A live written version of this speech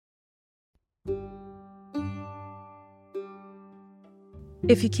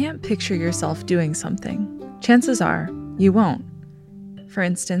If you can't picture yourself doing something, chances are you won't. For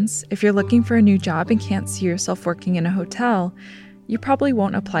instance, if you're looking for a new job and can't see yourself working in a hotel, you probably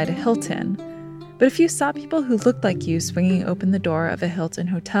won't apply to Hilton. But if you saw people who looked like you swinging open the door of a Hilton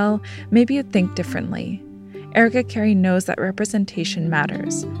hotel, maybe you'd think differently. Cary knows that representation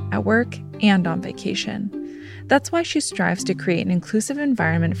matters, at work and on vacation. That's why she strives to create an inclusive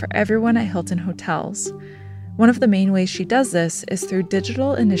environment for everyone at Hilton hotels. One of the main ways she does this is through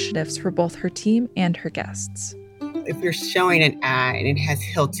digital initiatives for both her team and her guests. If you're showing an ad and it has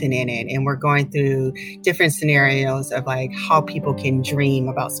Hilton in it, and we're going through different scenarios of like how people can dream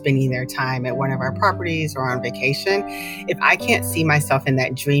about spending their time at one of our properties or on vacation, if I can't see myself in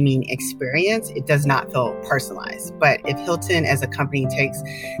that dreaming experience, it does not feel personalized. But if Hilton as a company takes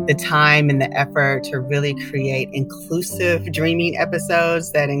the time and the effort to really create inclusive dreaming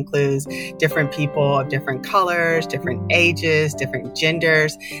episodes that includes different people of different colors, different ages, different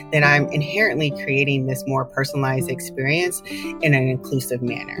genders, then I'm inherently creating this more personalized experience in an inclusive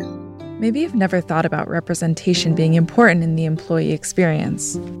manner. Maybe you've never thought about representation being important in the employee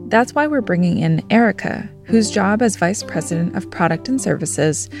experience. That's why we're bringing in Erica, whose job as Vice President of Product and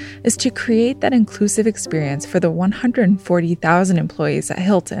Services is to create that inclusive experience for the 140,000 employees at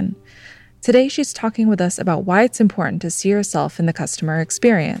Hilton. Today, she's talking with us about why it's important to see yourself in the customer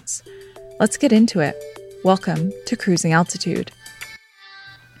experience. Let's get into it. Welcome to Cruising Altitude.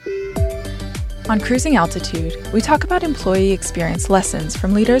 On Cruising Altitude, we talk about employee experience lessons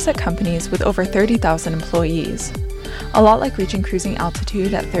from leaders at companies with over 30,000 employees. A lot like reaching cruising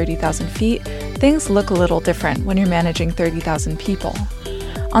altitude at 30,000 feet, things look a little different when you're managing 30,000 people.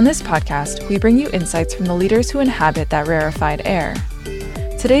 On this podcast, we bring you insights from the leaders who inhabit that rarefied air.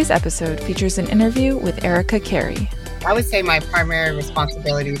 Today's episode features an interview with Erica Cary. I would say my primary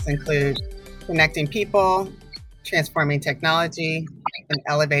responsibilities include connecting people, transforming technology, and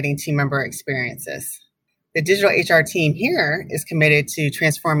elevating team member experiences. The digital HR team here is committed to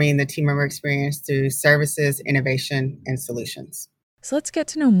transforming the team member experience through services, innovation, and solutions. So let's get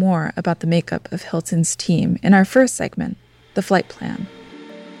to know more about the makeup of Hilton's team in our first segment, the flight plan.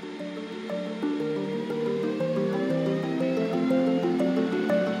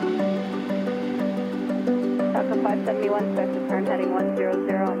 Delta 571, start to turn heading 100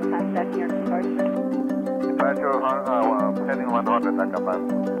 and contact New York departure. Heading 100, Takapan.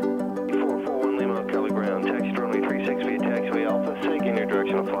 441 Lima, Cali ground, taxi runway 36 via taxiway Alpha, taking your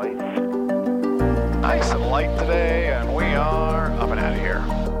directional flight. Nice and light today, and we are up and out of here.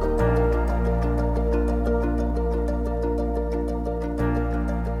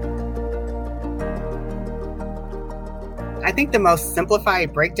 I think the most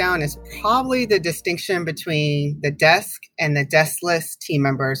simplified breakdown is probably the distinction between the desk and the deskless team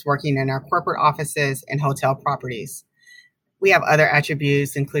members working in our corporate offices and hotel properties. We have other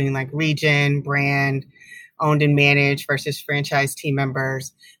attributes, including like region, brand, owned and managed versus franchise team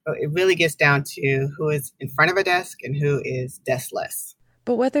members. But it really gets down to who is in front of a desk and who is deskless.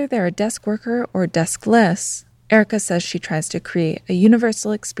 But whether they're a desk worker or deskless, Erica says she tries to create a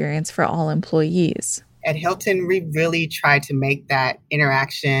universal experience for all employees. At Hilton, we really try to make that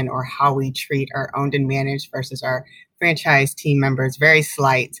interaction or how we treat our owned and managed versus our franchise team members very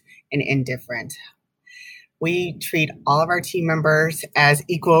slight and indifferent. We treat all of our team members as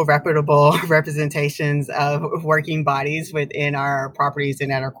equal, reputable representations of working bodies within our properties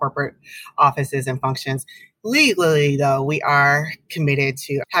and at our corporate offices and functions. Legally, though, we are committed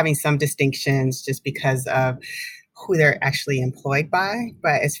to having some distinctions just because of who they're actually employed by.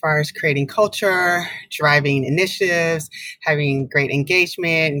 But as far as creating culture, driving initiatives, having great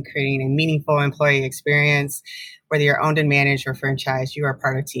engagement, and creating a meaningful employee experience, whether you're owned and managed or franchise, you are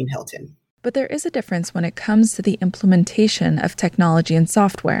part of Team Hilton. But there is a difference when it comes to the implementation of technology and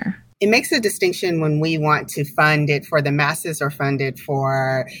software. It makes a distinction when we want to fund it for the masses or fund it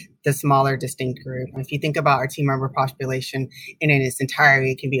for the smaller distinct group. If you think about our team member population in its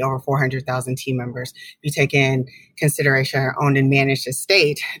entirety, it can be over 400,000 team members. If you take in consideration our owned and managed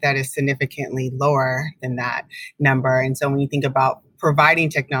estate, that is significantly lower than that number. And so when you think about providing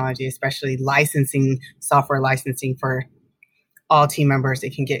technology, especially licensing, software licensing for all team members,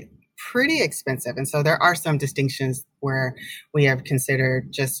 it can get pretty expensive. And so there are some distinctions where we have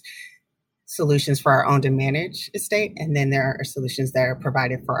considered just solutions for our owned and managed estate, and then there are solutions that are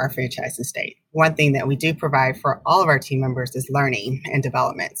provided for our franchise estate. One thing that we do provide for all of our team members is learning and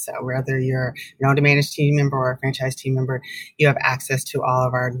development. So whether you're an owned and managed team member or a franchise team member, you have access to all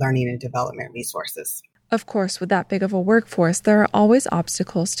of our learning and development resources. Of course, with that big of a workforce, there are always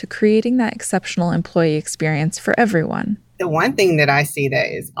obstacles to creating that exceptional employee experience for everyone. The one thing that I see that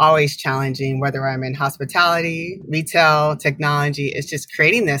is always challenging, whether I'm in hospitality, retail, technology, is just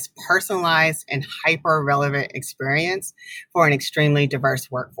creating this personalized and hyper relevant experience for an extremely diverse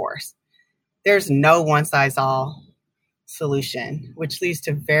workforce. There's no one size all solution, which leads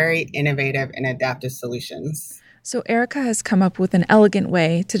to very innovative and adaptive solutions. So Erica has come up with an elegant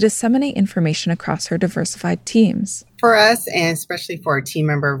way to disseminate information across her diversified teams. For us, and especially for our team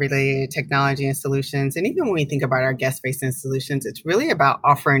member related technology and solutions, and even when we think about our guest facing solutions, it's really about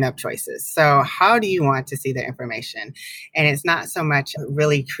offering up choices. So how do you want to see the information? And it's not so much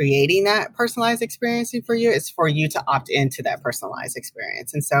really creating that personalized experience for you, it's for you to opt into that personalized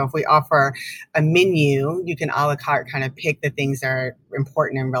experience. And so if we offer a menu, you can a la carte kind of pick the things that are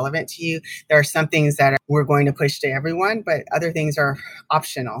important and relevant to you. There are some things that we're going to push to everyone, but other things are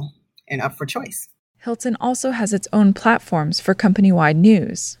optional and up for choice. Hilton also has its own platforms for company-wide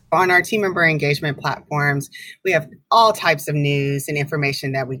news. On our team member engagement platforms, we have all types of news and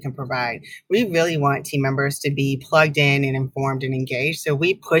information that we can provide. We really want team members to be plugged in and informed and engaged. So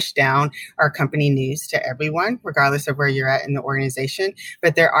we push down our company news to everyone, regardless of where you're at in the organization.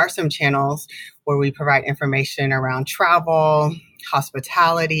 But there are some channels where we provide information around travel,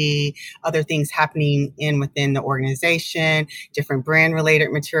 hospitality, other things happening within the organization, different brand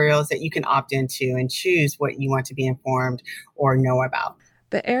related materials that you can opt into and choose what you want to be informed or know about.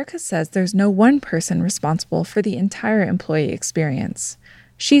 But Erica says there's no one person responsible for the entire employee experience.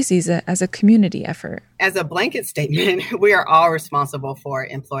 She sees it as a community effort. As a blanket statement, we are all responsible for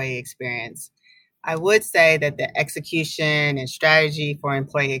employee experience. I would say that the execution and strategy for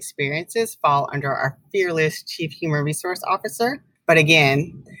employee experiences fall under our fearless Chief Human Resource Officer. But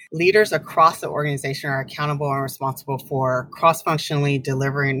again, leaders across the organization are accountable and responsible for cross-functionally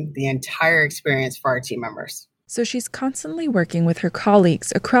delivering the entire experience for our team members. So she's constantly working with her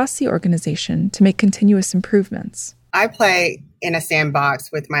colleagues across the organization to make continuous improvements. I play in a sandbox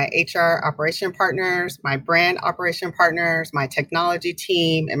with my HR operation partners, my brand operation partners, my technology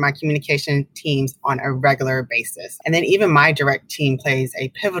team, and my communication teams on a regular basis. And then even my direct team plays a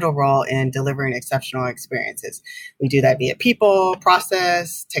pivotal role in delivering exceptional experiences. We do that via people,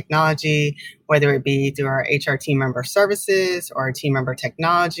 process, technology, whether it be through our HR team member services or our team member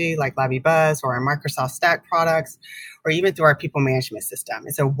technology like LobbyBuzz or our Microsoft Stack products, or even through our people management system.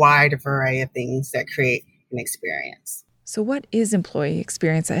 It's a wide array of things that create an experience. So what is employee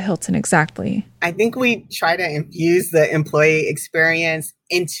experience at Hilton exactly? I think we try to infuse the employee experience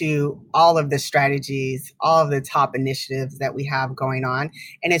into all of the strategies, all of the top initiatives that we have going on.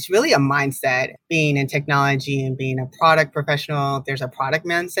 And it's really a mindset. Being in technology and being a product professional, there's a product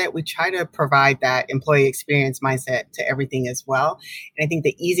mindset. We try to provide that employee experience mindset to everything as well. And I think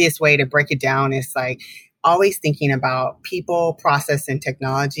the easiest way to break it down is always thinking about people, process, and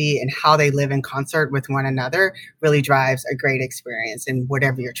technology and how they live in concert with one another really drives a great experience in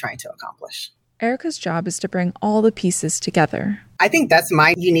whatever you're trying to accomplish. Erica's job is to bring all the pieces together. I think that's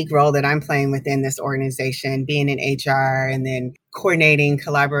my unique role that I'm playing within this organization, being in HR and then coordinating,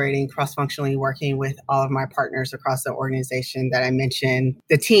 collaborating, cross-functionally working with all of my partners across the organization that I mentioned,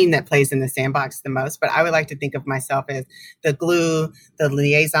 the team that plays in the sandbox the most. But I would like to think of myself as the glue, the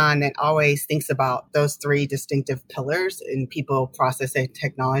liaison that always thinks about those three distinctive pillars in people, process, and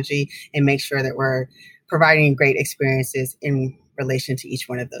technology, and make sure that we're providing great experiences in relation to each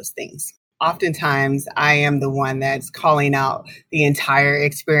one of those things. Oftentimes, I am the one that's calling out the entire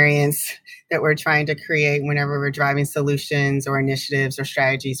experience that we're trying to create whenever we're driving solutions or initiatives or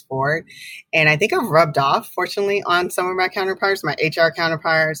strategies forward. And I think I've rubbed off, fortunately, on some of my counterparts, my HR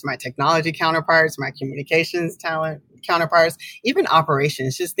counterparts, my technology counterparts, my communications talent counterparts, even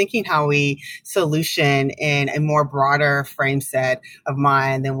operations, just thinking how we solution in a more broader frame set of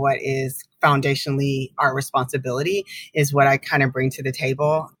mind than what is foundationally our responsibility is what I kind of bring to the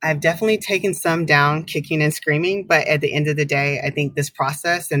table. I've definitely taken some down kicking and screaming, but at the end of the day, I think this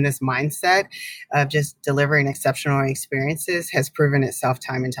process and this mindset of just delivering exceptional experiences has proven itself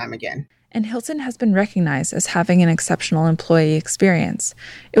time and time again. And Hilton has been recognized as having an exceptional employee experience.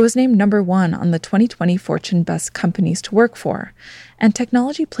 It was named #1 on the 2020 Fortune Best Companies to Work For, and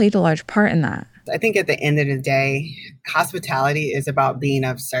technology played a large part in that. I think at the end of the day, hospitality is about being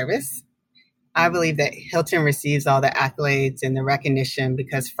of service. I believe that Hilton receives all the accolades and the recognition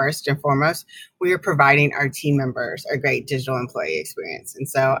because first and foremost, we are providing our team members a great digital employee experience. And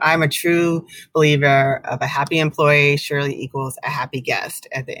so I'm a true believer of a happy employee surely equals a happy guest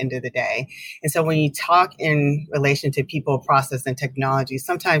at the end of the day. And so when you talk in relation to people, process, and technology,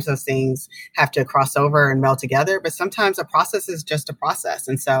 sometimes those things have to cross over and meld together, but sometimes a process is just a process.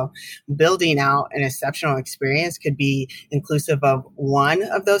 And so building out an exceptional experience could be inclusive of one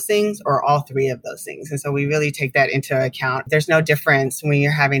of those things or all three three of those things. And so we really take that into account. There's no difference when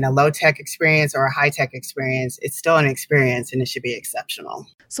you're having a low-tech experience or a high-tech experience. It's still an experience and it should be exceptional.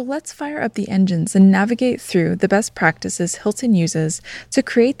 So let's fire up the engines and navigate through the best practices Hilton uses to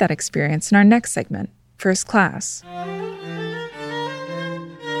create that experience in our next segment, First Class.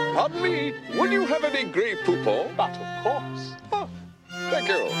 Pardon me, will you have any Grey Poupon? But of course. Oh, thank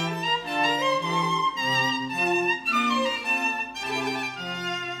you.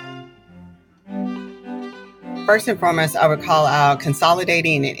 First and foremost, I would call out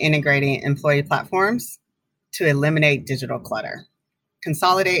consolidating and integrating employee platforms to eliminate digital clutter.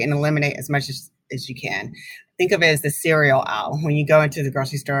 Consolidate and eliminate as much as you can. Think of it as the cereal aisle. When you go into the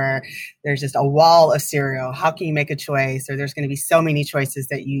grocery store, there's just a wall of cereal. How can you make a choice? Or there's going to be so many choices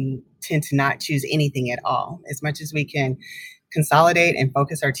that you tend to not choose anything at all. As much as we can consolidate and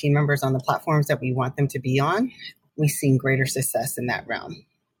focus our team members on the platforms that we want them to be on, we've seen greater success in that realm.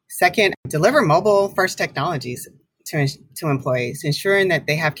 Second, deliver mobile-first technologies to employees, ensuring that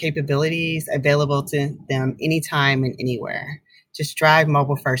they have capabilities available to them anytime and anywhere. Just drive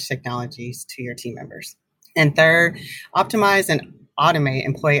mobile-first technologies to your team members. And third, optimize and automate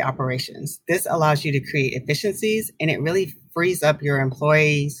employee operations. This allows you to create efficiencies, and it really frees up your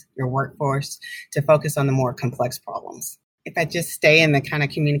employees, your workforce, to focus on the more complex problems. If I just stay in the kind of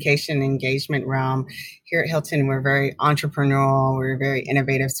communication engagement realm, here at Hilton, we're very entrepreneurial, we're a very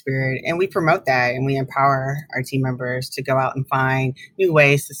innovative spirit, and we promote that and we empower our team members to go out and find new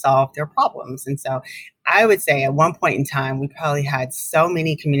ways to solve their problems. And so I would say at one point in time, we probably had so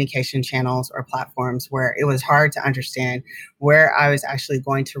many communication channels or platforms where it was hard to understand where I was actually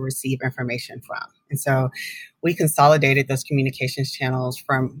going to receive information from. And so we consolidated those communications channels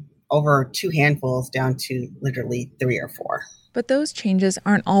from over 2 handfuls down to literally 3 or 4. But those changes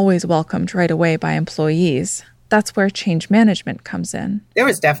aren't always welcomed right away by employees. That's where change management comes in. There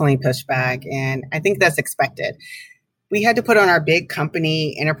was definitely pushback, and I think that's expected. We had to put on our big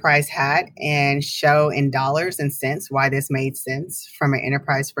company enterprise hat and show in dollars and cents why this made sense from an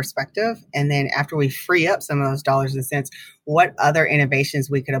enterprise perspective. And then after we free up some of those dollars and cents, what other innovations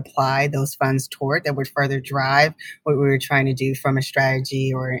we could apply those funds toward that would further drive what we were trying to do from a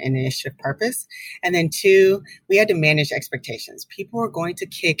strategy or an initiative purpose. And then 2, we had to manage expectations. People were going to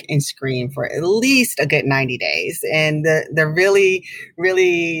kick and scream for at least a good 90 days. And the really,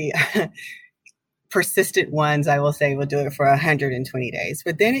 really persistent ones, I will say, will do it for 120 days.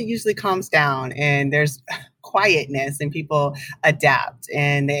 But then it usually calms down and there's quietness and people adapt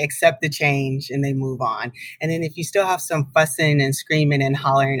and they accept the change and they move on. And then if you still have some fussing and screaming and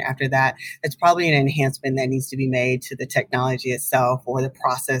hollering after that, it's probably an enhancement that needs to be made to the technology itself or the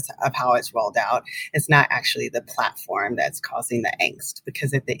process of how it's rolled out. It's not actually the platform that's causing the angst,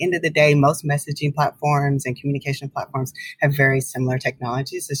 because at the end of the day, most messaging platforms and communication platforms have very similar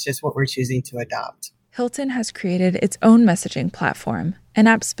technologies. It's just what we're choosing to adopt. Hilton has created its own messaging platform, an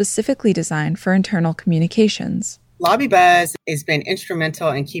app specifically designed for internal communications. LobbyBuzz has been instrumental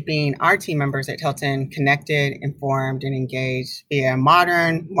in keeping our team members at Hilton connected, informed, and engaged via a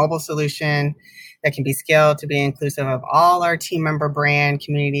modern mobile solution that can be scaled to be inclusive of all our team member brand,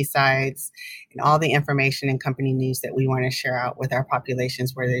 community sites, and all the information and company news that we want to share out with our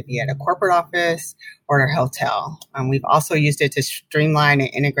populations, whether it be at a corporate office or a hotel. We've also used it to streamline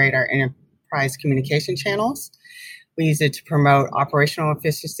and integrate our enterprise communication channels. We use it to promote operational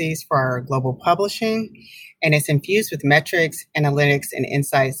efficiencies for our global publishing, and it's infused with metrics, analytics, and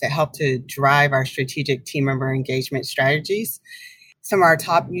insights that help to drive our strategic team member engagement strategies. Some of our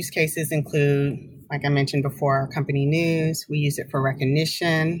top use cases include, like I mentioned before, our company news. We use it for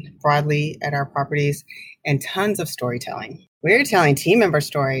recognition broadly at our properties and tons of storytelling. We're telling team member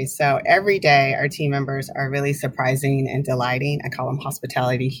stories. So every day our team members are really surprising and delighting. I call them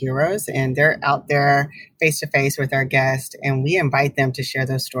hospitality heroes, and they're out there face to face with our guests, and we invite them to share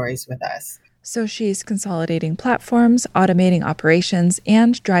those stories with us. So she's consolidating platforms, automating operations,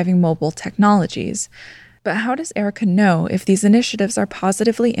 and driving mobile technologies. But how does Erica know if these initiatives are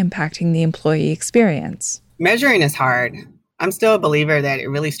positively impacting the employee experience? Measuring is hard. I'm still a believer that it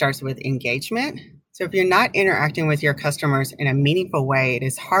really starts with engagement. So if you're not interacting with your customers in a meaningful way, it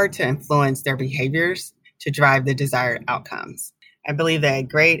is hard to influence their behaviors to drive the desired outcomes. I believe that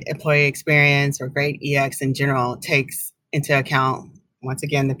great employee experience or great EX in general takes into account, once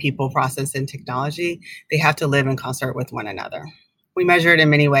again, the people, process, and technology. They have to live in concert with one another. We measure it in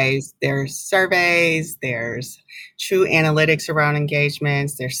many ways. There's surveys, there's true analytics around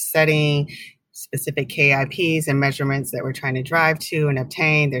engagements, there's setting specific KIPs and measurements that we're trying to drive to and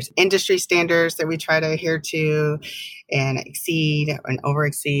obtain. There's industry standards that we try to adhere to and exceed and over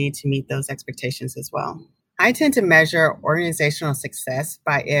exceed to meet those expectations as well. I tend to measure organizational success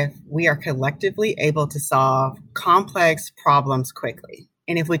by if we are collectively able to solve complex problems quickly.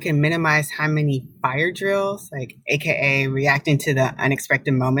 And if we can minimize how many fire drills, like AKA reacting to the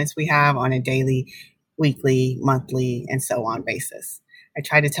unexpected moments we have on a daily, weekly, monthly, and so on basis. I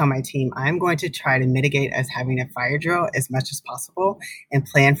try to tell my team, I'm going to try to mitigate us having a fire drill as much as possible and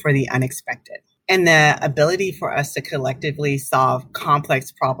plan for the unexpected. And the ability for us to collectively solve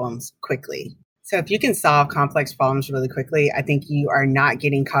complex problems quickly. So if you can solve complex problems really quickly, I think you are not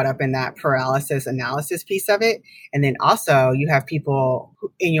getting caught up in that paralysis analysis piece of it. And then also you have people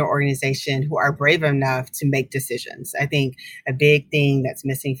in your organization who are brave enough to make decisions. I think a big thing that's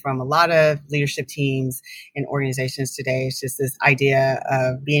missing from a lot of leadership teams and organizations today is just this idea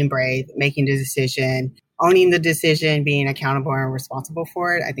of being brave, making the decision, owning the decision, being accountable and responsible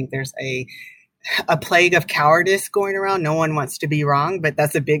for it. I think there's a plague of cowardice going around. No one wants to be wrong, but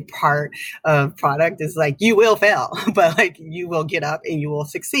that's a big part of product is like, you will fail, but like you will get up and you will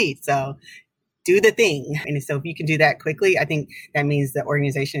succeed. So do the thing. And so if you can do that quickly, I think that means the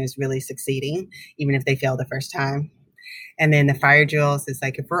organization is really succeeding, even if they fail the first time. And then the fire drills is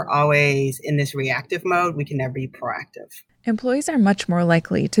like, if we're always in this reactive mode, we can never be proactive. Employees are much more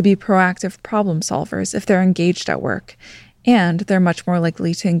likely to be proactive problem solvers if they're engaged at work. And they're much more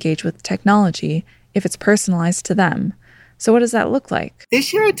likely to engage with technology if it's personalized to them. So what does that look like?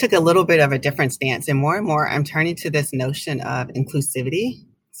 This year, I took a little bit of a different stance. And more, I'm turning to this notion of inclusivity.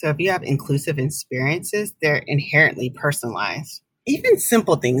 So if you have inclusive experiences, they're inherently personalized. Even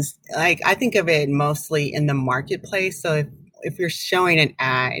simple things, like I think of it mostly in the marketplace. So if you're showing an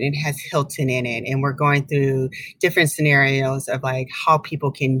ad and it has Hilton in it, and we're going through different scenarios of like how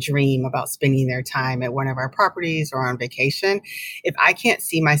people can dream about spending their time at one of our properties or on vacation, if I can't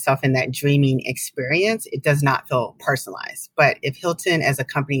see myself in that dreaming experience, it does not feel personalized. But if Hilton as a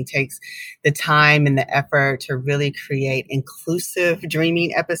company takes the time and the effort to really create inclusive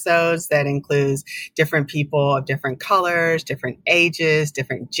dreaming episodes that includes different people of different colors, different ages,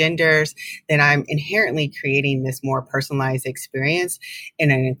 different genders, then I'm inherently creating this more personalized experience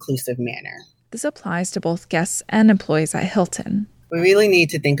in an inclusive manner. This applies to both guests and employees at Hilton. We really need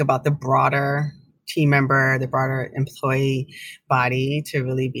to think about the broader team member, the broader employee body to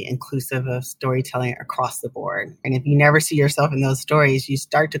really be inclusive of storytelling across the board. And if you never see yourself in those stories, you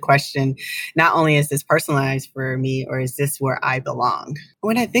start to question, not only is this personalized for me, or is this where I belong?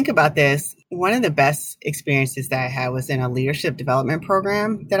 When I think about this, one of the best experiences that I had was in a leadership development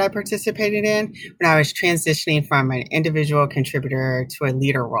program that I participated in when I was transitioning from an individual contributor to a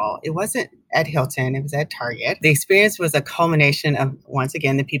leader role. It wasn't at Hilton, it was at Target. The experience was a culmination of, once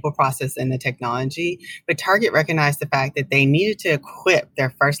again, the people, process, and the technology. But Target recognized the fact that they needed to equip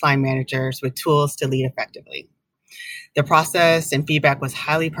their first-line managers with tools to lead effectively. The process and feedback was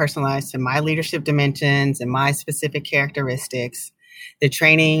highly personalized to my leadership dimensions and my specific characteristics. The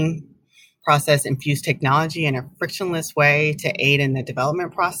training process infused technology in a frictionless way to aid in the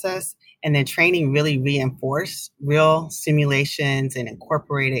development process. And then training really reinforced real simulations and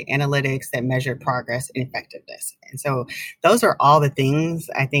incorporated analytics that measured progress and effectiveness. And so those are all the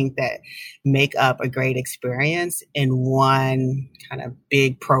things I think that make up a great experience in one kind of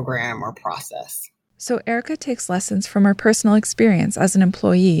big program or process. So Erica takes lessons from her personal experience as an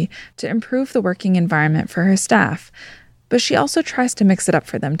employee to improve the working environment for her staff. But she also tries to mix it up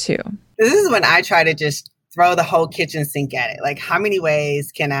for them too. This is when I try to just throw the whole kitchen sink at it. Like, how many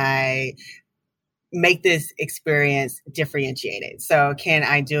ways can I make this experience differentiated? So can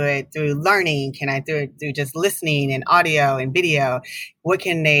I do it through learning? Can I do it through just listening and audio and video? What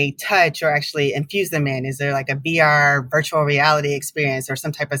can they touch or actually infuse them in? Is there like a VR virtual reality experience or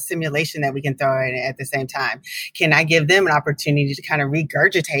some type of simulation that we can throw in at the same time? Can I give them an opportunity to kind of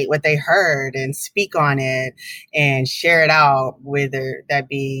regurgitate what they heard and speak on it and share it out, whether that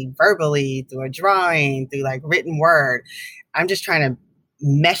be verbally, through a drawing, through like written word? I'm just trying to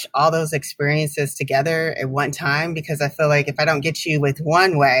mesh all those experiences together at one time, because I feel like if I don't get you with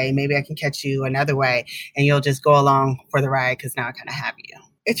one way, maybe I can catch you another way and you'll just go along for the ride because now I kind of have you.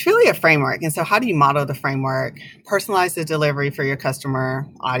 It's really a framework. And so how do you model the framework? Personalize the delivery for your customer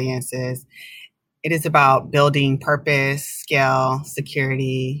audiences. It is about building purpose, scale,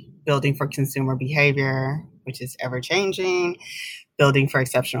 security, building for consumer behavior, which is ever changing, building for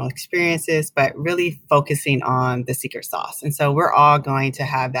exceptional experiences, but really focusing on the secret sauce. And so we're all going to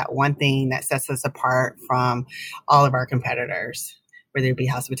have that one thing that sets us apart from all of our competitors, whether it be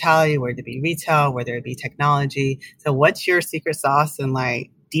hospitality, whether it be retail, whether it be technology. So what's your secret sauce? And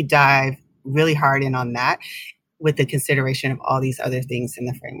like deep dive really hard in on that with the consideration of all these other things in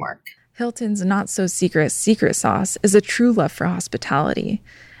the framework. Hilton's not-so-secret secret sauce is a true love for hospitality.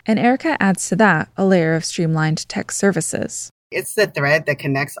 And Erica adds to that a layer of streamlined tech services. It's the thread that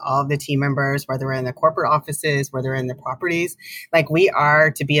connects all of the team members, whether we're in the corporate offices, whether we're in the properties. Like, we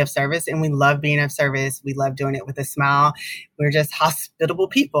are to be of service, and we love being of service. We love doing it with a smile. We're just hospitable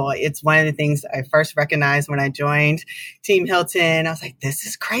people. It's one of the things I first recognized when I joined Team Hilton. I was like, this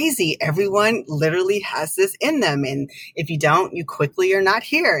is crazy. Everyone literally has this in them. And if you don't, you quickly are not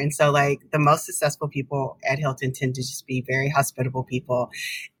here. And so, like, the most successful people at Hilton tend to just be very hospitable people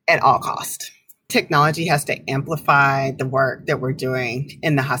at all costs. Technology has to amplify the work that we're doing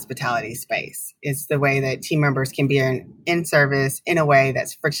in the hospitality space. It's the way that team members can be in service in a way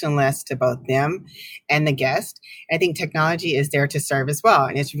that's frictionless to both them and the guest. I think technology is there to serve as well.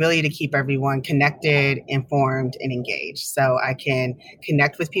 And it's really to keep everyone connected, informed, and engaged. So I can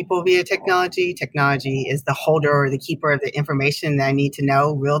connect with people via technology. Technology is the holder or the keeper of the information that I need to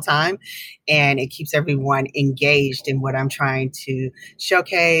know real time. And it keeps everyone engaged in what I'm trying to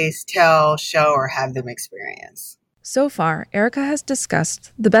showcase, tell, show, or have them experience. So far, Erica has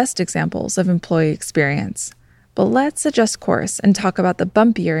discussed the best examples of employee experience. But let's adjust course and talk about the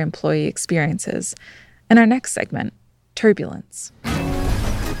bumpier employee experiences in our next segment, turbulence.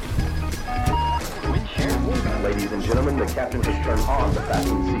 Ladies and gentlemen, the captain has turned on the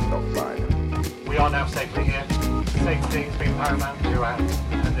fasten seatbelt sign. We are now safely here. Safety has been paramount throughout,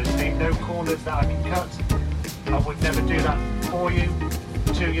 and there's been no corners that I can cut. I would never do that for you,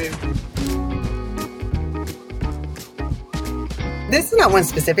 to you. This is not one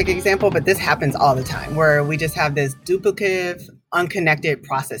specific example, but this happens all the time where we just have this duplicative, unconnected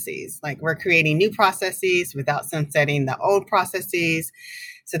processes. Like, we're creating new processes without sunsetting the old processes.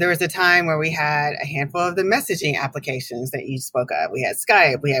 So there was a time where we had a handful of the messaging applications that you spoke of. We had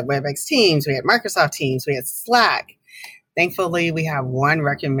Skype, we had WebEx Teams, we had Microsoft Teams, we had Slack. Thankfully, we have one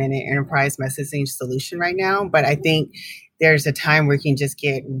recommended enterprise messaging solution right now. But I think there's a time where you can just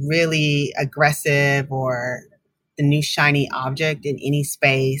get really aggressive or the new shiny object in any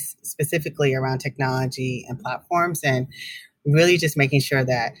space, specifically around technology and platforms, and really just making sure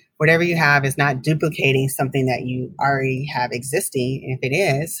that whatever you have is not duplicating something that you already have existing. And if it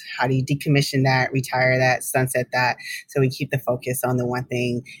is, how do you decommission that, retire that, sunset that, so we keep the focus on the one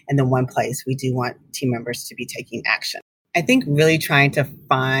thing and the one place we do want team members to be taking action. I think really trying to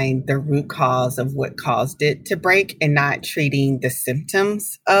find the root cause of what caused it to break and not treating the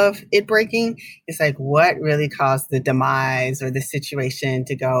symptoms of it breaking. It's like, what really caused the demise or the situation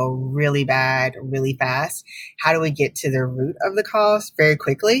to go really bad, really fast? How do we get to the root of the cause very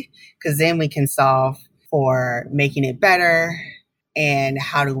quickly? Because then we can solve for making it better. And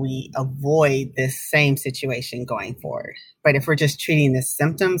how do we avoid this same situation going forward? But if we're just treating the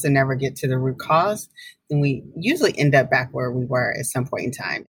symptoms and never get to the root cause, then we usually end up back where we were at some point in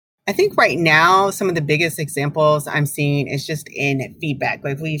time. I think right now, some of the biggest examples I'm seeing is just in feedback.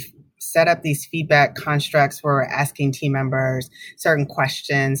 Like, we've set up these feedback constructs where we're asking team members certain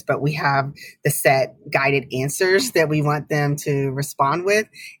questions, but we have the set guided answers that we want them to respond with.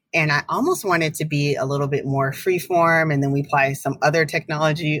 And I almost want it to be a little bit more free form. And then we apply some other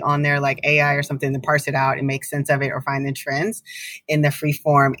technology on there, like AI or something, to parse it out and make sense of it or find the trends in the free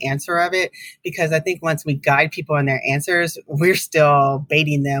form answer of it. Because I think once we guide people in their answers, we're still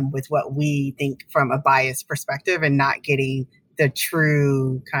baiting them with what we think from a biased perspective and not getting the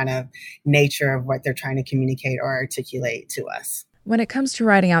true kind of nature of what they're trying to communicate or articulate to us. When it comes to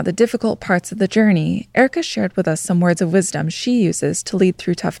writing out the difficult parts of the journey, Erica shared with us some words of wisdom she uses to lead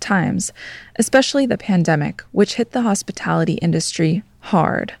through tough times, especially the pandemic, which hit the hospitality industry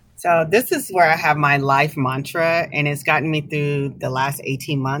hard. So this is where I have my life mantra, and it's gotten me through the last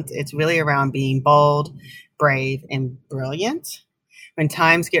 18 months. It's really around being bold, brave, and brilliant. When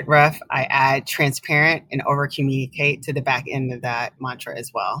times get rough, I add transparent and over-communicate to the back end of that mantra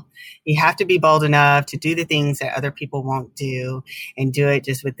as well. You have to be bold enough to do the things that other people won't do, and do it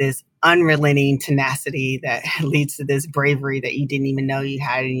just with this unrelenting tenacity that leads to this bravery that you didn't even know you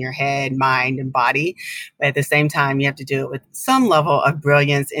had in your head, mind, and body. But at the same time, you have to do it with some level of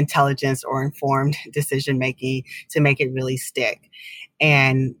brilliance, intelligence, or informed decision-making to make it really stick.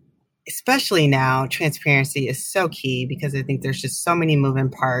 And especially now, transparency is so key because I think there's just so many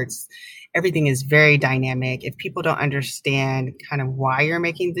moving parts. Everything is very dynamic. If people don't understand kind of why you're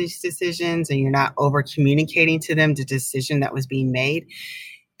making these decisions and you're not over communicating to them the decision that was being made,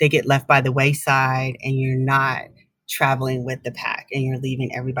 they get left by the wayside and you're not traveling with the pack and you're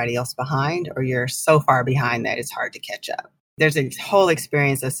leaving everybody else behind, or you're so far behind that it's hard to catch up. There's a whole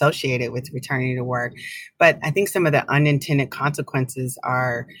experience associated with returning to work. But I think some of the unintended consequences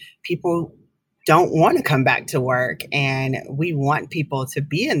are people don't want to come back to work. And we want people to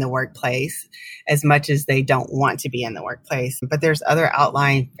be in the workplace as much as they don't want to be in the workplace. But there's other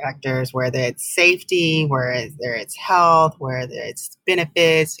outlying factors, whether it's safety, whether it's health, whether it's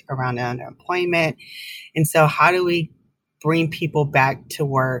benefits around unemployment. And so how do we bring people back to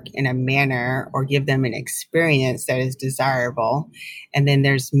work in a manner or give them an experience that is desirable? And then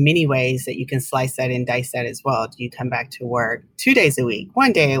there's many ways that you can slice that and dice that as well. Do you come back to work 2 days a week,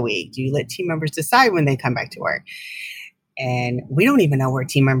 1 day a week? Do you let team members decide when they come back to work? And we don't even know where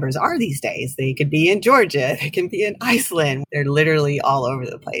team members are these days. They could be in Georgia. They can be in Iceland. They're literally all over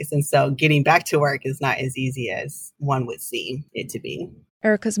the place. And so getting back to work is not as easy as one would seem it to be.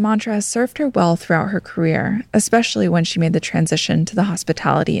 Erica's mantra has served her well throughout her career, especially when she made the transition to the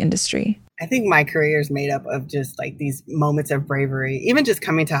hospitality industry. I think my career is made up of just like these moments of bravery. Even just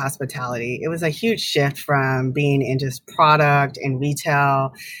coming to hospitality, it was a huge shift from being in just product and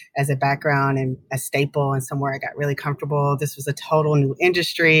retail as a background and a staple and somewhere I got really comfortable. This was a total new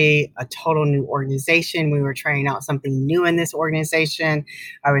industry, a total new organization. We were trying out something new in this organization.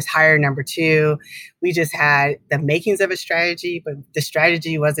 I was hired number 2. We just had the makings of a strategy, but the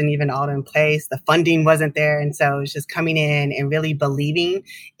strategy wasn't even all in place. The funding wasn't there. And so it was just coming in and really believing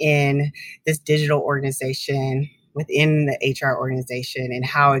in this digital organization within the HR organization and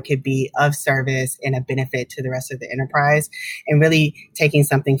how it could be of service and a benefit to the rest of the enterprise, and really taking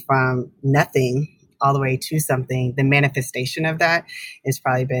something from nothing all the way to something. The manifestation of that has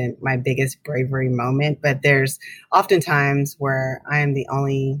probably been my biggest bravery moment. But there's often times where I am the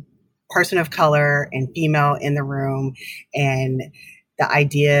only person of color and female in the room, and the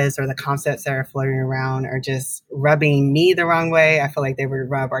ideas or the concepts that are floating around are just rubbing me the wrong way. I feel like they would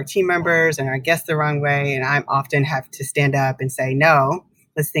rub our team members and our guests the wrong way. And I often have to stand up and say, no,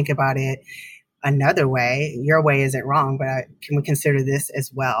 let's think about it another way. Your way isn't wrong, but can we consider this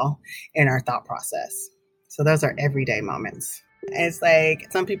as well in our thought process? So those are everyday moments. It's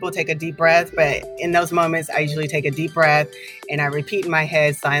like some people take a deep breath, but in those moments, I usually take a deep breath and I repeat in my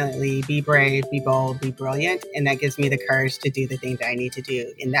head silently, be brave, be bold, be brilliant. And that gives me the courage to do the thing that I need to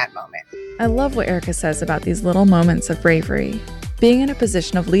do in that moment. I love what Erica says about these little moments of bravery. Being in a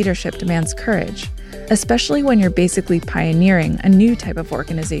position of leadership demands courage, especially when you're basically pioneering a new type of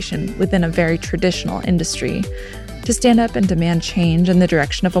organization within a very traditional industry. To stand up and demand change in the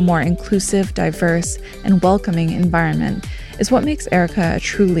direction of a more inclusive, diverse, and welcoming environment is what makes Erica a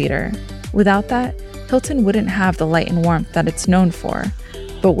true leader. Without that, Hilton wouldn't have the light and warmth that it's known for.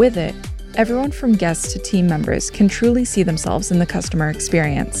 But with it, everyone from guests to team members can truly see themselves in the customer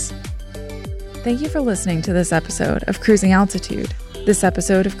experience. Thank you for listening to this episode of Cruising Altitude. This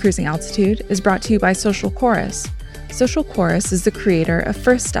episode of Cruising Altitude is brought to you by Social Chorus. Social Chorus is the creator of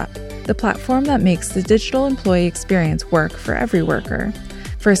First Step, the platform that makes the digital employee experience work for every worker.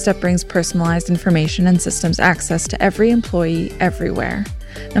 First Step brings personalized information and systems access to every employee everywhere,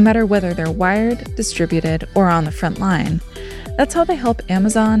 no matter whether they're wired, distributed, or on the front line. That's how they help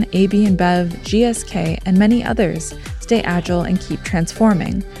Amazon, AB InBev, GSK, and many others stay agile and keep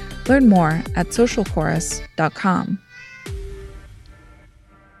transforming. Learn more at socialchorus.com.